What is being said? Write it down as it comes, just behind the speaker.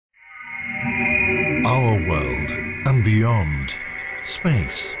our world and beyond.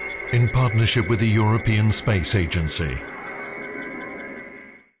 Space, in partnership with the European Space Agency.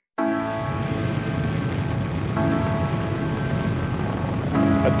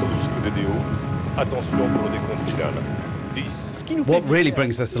 What really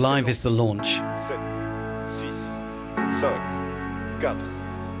brings us alive is the launch.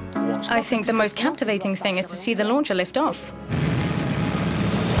 I think the most captivating thing is to see the launcher lift off.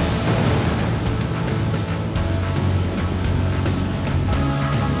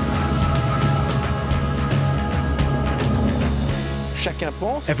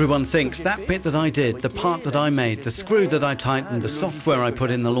 Everyone thinks that bit that I did, the part that I made, the screw that I tightened, the software I put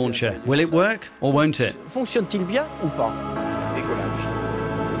in the launcher, will it work or won't it? Fonctionne-t-il bien ou pas? Décollage.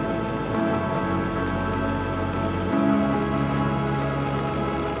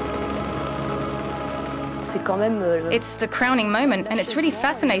 It's the crowning moment, and it's really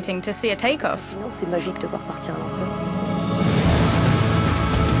fascinating to see a takeoff. C'est magique de voir partir un lanceur.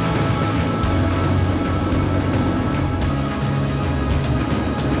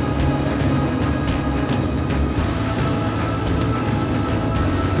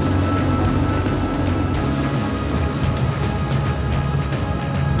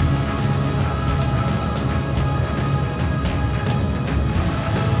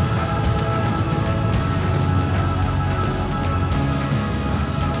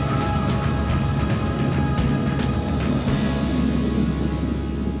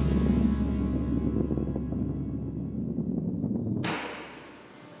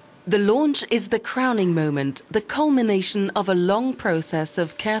 The launch is the crowning moment, the culmination of a long process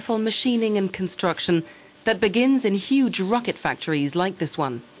of careful machining and construction that begins in huge rocket factories like this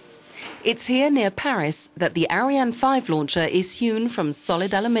one. It's here near Paris that the Ariane 5 launcher is hewn from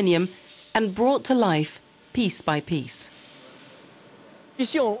solid aluminium and brought to life piece by piece.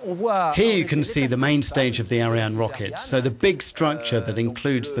 Here you can see the main stage of the Ariane rocket, so the big structure that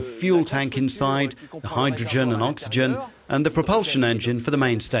includes the fuel tank inside, the hydrogen and oxygen, and the propulsion engine for the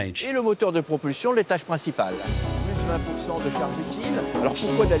main stage. Et le moteur de propulsion, l'étage principal. Plus 20% de charge utile. Alors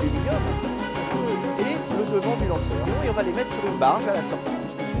pourquoi d'aluminium? Et le devant du lanceur. Et on va les mettre sur une barge à la sortie,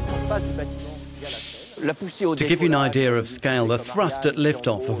 puisque juste en face du bâtiment, il y a la selle. To give you an idea of scale, the thrust at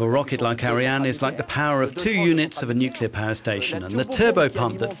liftoff of a rocket like Ariane is like the power of 2 units of a nuclear power station, and the turbo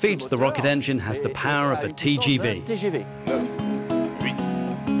pump that feeds the rocket engine has the power of a TGV. 9,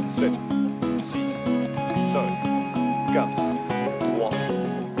 8, 7, 6, 5, 4,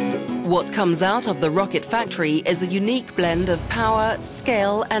 3, 2. What comes out of the rocket factory is a unique blend of power,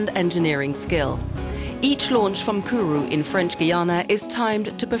 scale and engineering skill. Each launch from Kourou in French Guiana is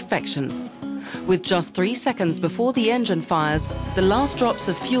timed to perfection. With just 3 seconds before the engine fires, the last drops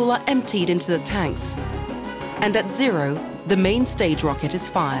of fuel are emptied into the tanks. And at 0, the main stage rocket is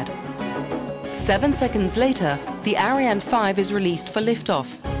fired. 7 seconds later, the Ariane 5 is released for liftoff.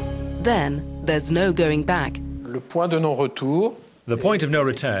 Then, there's no going back. Le point de non-retour. The point of no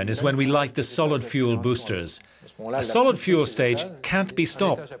return is when we light the solid fuel boosters. A solid fuel stage can't be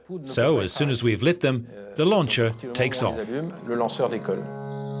stopped, so as soon as we've lit them, the launcher takes off. Le lanceur décolle.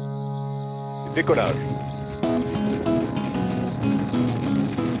 Décollage.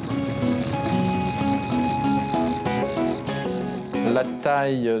 La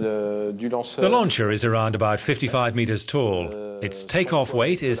taille du lanceur. The launcher is around about 55 meters tall. Its takeoff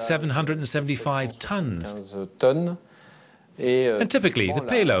weight is 775 tons. And typically, the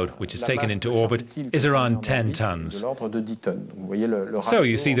payload, which is taken into orbit, is around 10 tons. So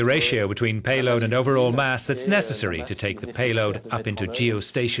you see the ratio between payload and overall mass that's necessary to take the payload up into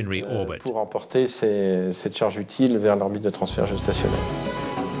geostationary orbit.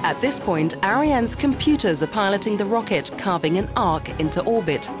 At this point, Ariane's computers are piloting the rocket, carving an arc into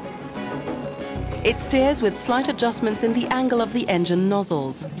orbit. It steers with slight adjustments in the angle of the engine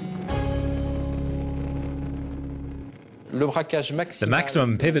nozzles. The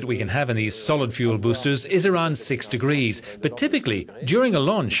maximum pivot we can have in these solid fuel boosters is around 6 degrees, but typically, during a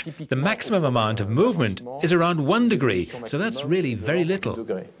launch, the maximum amount of movement is around 1 degree, so that's really very little.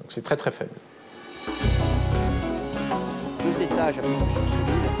 Deux étages à propulsion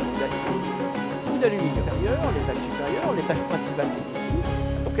solide, d'acier, d'aluminium inférieur, l'étage supérieur, l'étage principal qui est ici.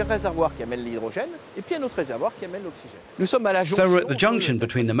 Donc un réservoir qui amène l'hydrogène et puis un autre réservoir qui amène l'oxygène. Nous sommes à la jonction. So we're at the junction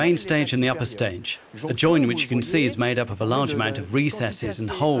between the main stage and the upper stage. A join which you can see is made up of a large amount of recesses and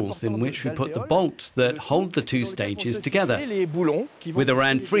holes in which we put the bolts that hold the 2 stages together, with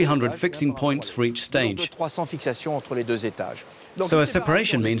around 300 fixing points for each stage. So a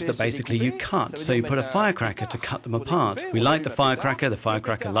separation means that basically you cut, so you put a firecracker to cut them apart. We light the firecracker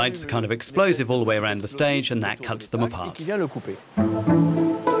lights the kind of explosive all the way around the stage, and that cuts them apart.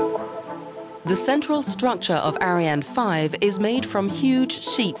 The central structure of Ariane 5 is made from huge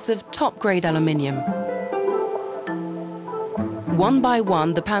sheets of top-grade aluminium. One by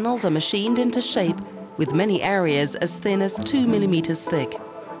one, the panels are machined into shape, with many areas as thin as 2 millimeters thick.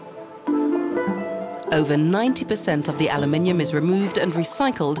 Over 90% of the aluminium is removed and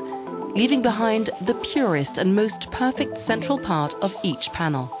recycled, leaving behind the purest and most perfect central part of each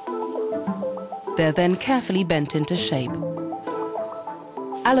panel. They're then carefully bent into shape.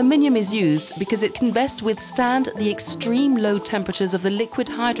 Aluminium is used because it can best withstand the extreme low temperatures of the liquid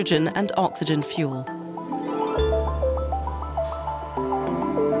hydrogen and oxygen fuel.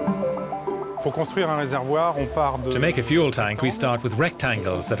 To make a fuel tank, we start with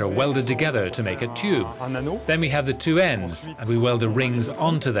rectangles that are welded together to make a tube. Then we have the two ends, and we weld the rings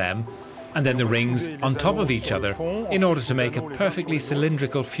onto them, and then the rings on top of each other in order to make a perfectly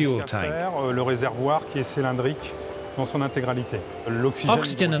cylindrical fuel tank.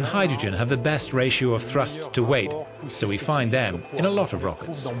 Oxygen and hydrogen have the best ratio of thrust to weight, so we find them in a lot of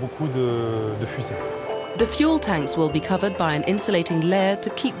rockets. The fuel tanks will be covered by an insulating layer to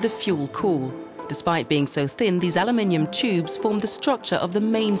keep the fuel cool. Despite being so thin, these aluminium tubes form the structure of the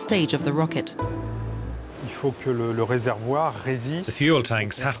main stage of the rocket. The fuel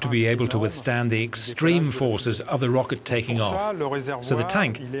tanks have to be able to withstand the extreme forces of the rocket taking off, so the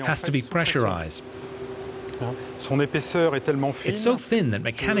tank has to be pressurized. It's so thin that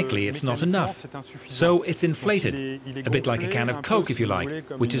mechanically it's not enough, so it's inflated, a bit like a can of Coke if you like,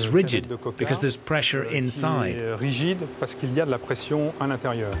 which is rigid because there's pressure inside.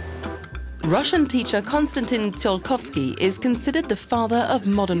 Russian teacher Konstantin Tsiolkovsky is considered the father of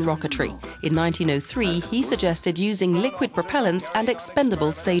modern rocketry. In 1903, he suggested using liquid propellants and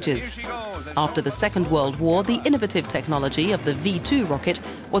expendable stages. After the Second World War, the innovative technology of the V-2 rocket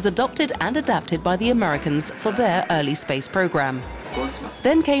was adopted and adapted by the Americans for their early space program.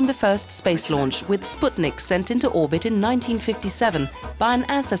 Then came the first space launch, with Sputnik sent into orbit in 1957 by an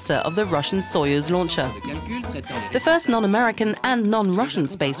ancestor of the Russian Soyuz launcher. The first non-American and non-Russian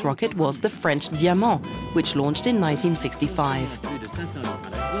space rocket was the French Diamant, which launched in 1965.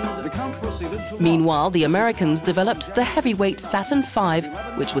 Meanwhile, the Americans developed the heavyweight Saturn V,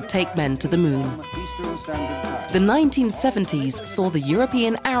 which would take men to the moon. The 1970s saw the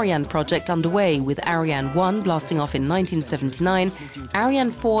European Ariane project underway, with Ariane 1 blasting off in 1979,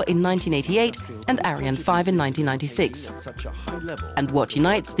 Ariane 4 in 1988 and Ariane 5 in 1996. And what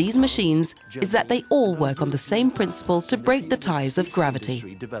unites these machines is that they all work on the same principle to break the ties of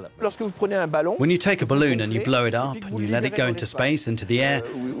gravity. When you take a balloon and you blow it up and you let it go into space, into the air,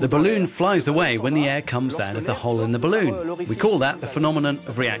 the balloon flies away when the air comes out of the hole in the balloon. We call that the phenomenon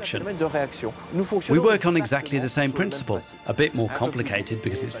of reaction. We work on exactly the same principle, a bit more complicated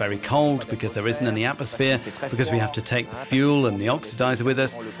because it's very cold, because there isn't any atmosphere, because we have to take the fuel and the oxidizer with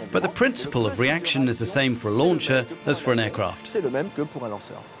us, but the principle of reaction is the same for a launcher as for an aircraft.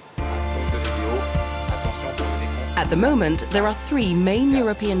 At the moment, there are 3 main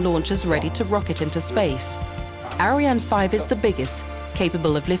European launchers ready to rocket into space. Ariane 5 is the biggest,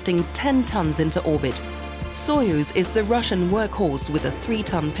 capable of lifting 10 tons into orbit. Soyuz is the Russian workhorse with a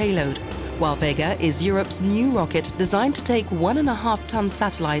 3-ton payload, while Vega is Europe's new rocket designed to take 1.5-ton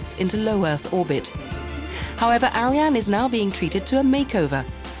satellites into low Earth orbit. However, Ariane is now being treated to a makeover,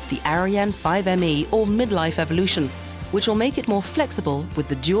 the Ariane 5ME, or midlife evolution, which will make it more flexible with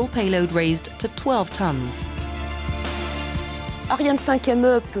the dual payload raised to 12 tons. Ariane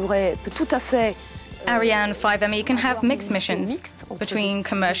 5ME peut tout à fait Ariane 5ME can have mixed missions between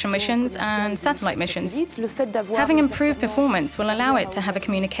commercial missions and satellite missions. Having improved performance will allow it to have a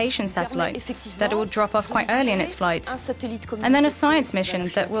communication satellite that will drop off quite early in its flight, and then a science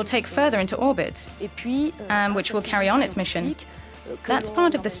mission that will take further into orbit, which will carry on its mission. That's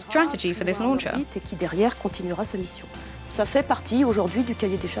part of the strategy for this launcher. Ça fait partie aujourd'hui du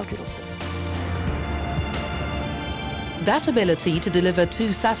cahier des charges du lanceur. That ability to deliver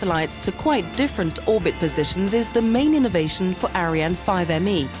 2 satellites to quite different orbit positions is the main innovation for Ariane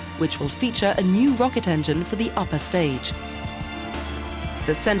 5ME, which will feature a new rocket engine for the upper stage.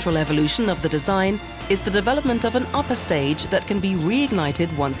 The central evolution of the design is the development of an upper stage that can be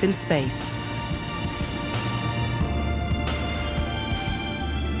reignited once in space.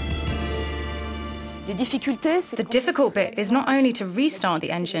 The difficult bit is not only to restart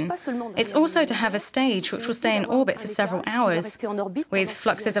the engine, it's also to have a stage which will stay in orbit for several hours, with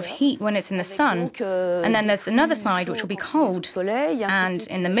fluxes of heat when it's in the sun, and then there's another side which will be cold, and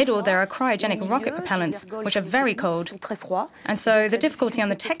in the middle there are cryogenic rocket propellants, which are very cold. And so the difficulty on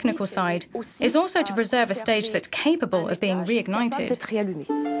the technical side is also to preserve a stage that's capable of being reignited.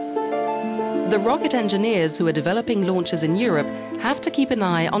 The rocket engineers who are developing launches in Europe have to keep an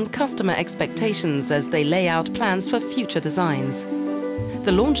eye on customer expectations as they lay out plans for future designs.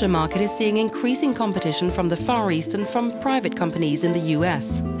 The launcher market is seeing increasing competition from the Far East and from private companies in the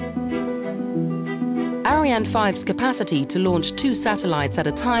US. Ariane 5's capacity to launch 2 satellites at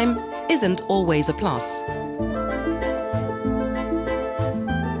a time isn't always a plus.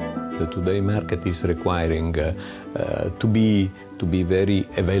 The today market is requiring to be very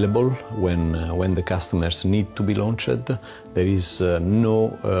available when the customers need to be launched. There is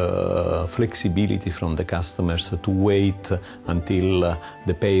no flexibility from the customers to wait until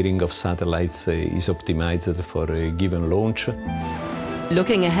the pairing of satellites is optimized for a given launch.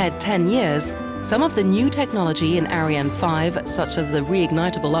 Looking ahead 10 years, some of the new technology in Ariane 5, such as the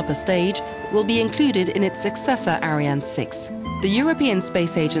reignitable upper stage, will be included in its successor Ariane 6. The European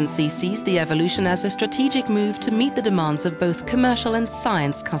Space Agency sees the evolution as a strategic move to meet the demands of both commercial and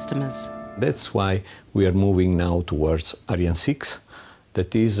science customers. That's why we are moving now towards Ariane 6.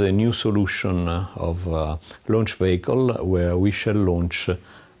 That is a new solution of launch vehicle where we shall launch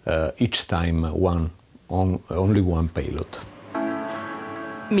each time only one payload.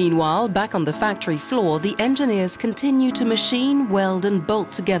 Meanwhile, back on the factory floor, the engineers continue to machine, weld and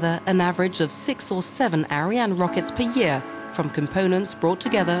bolt together an average of 6 or 7 Ariane rockets per year from components brought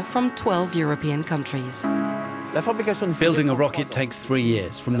together from 12 European countries. Building a rocket takes 3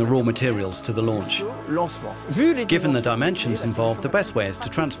 years from the raw materials to the launch. Given the dimensions involved, the best way is to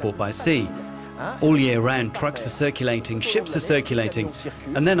transport by sea. All year round, trucks are circulating, ships are circulating,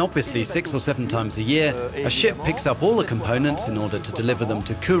 and then obviously 6 or 7 times a year, a ship picks up all the components in order to deliver them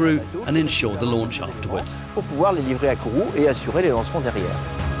to Kourou and ensure the launch afterwards.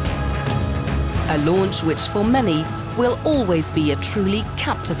 A launch which for many will always be a truly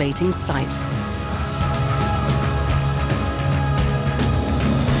captivating sight.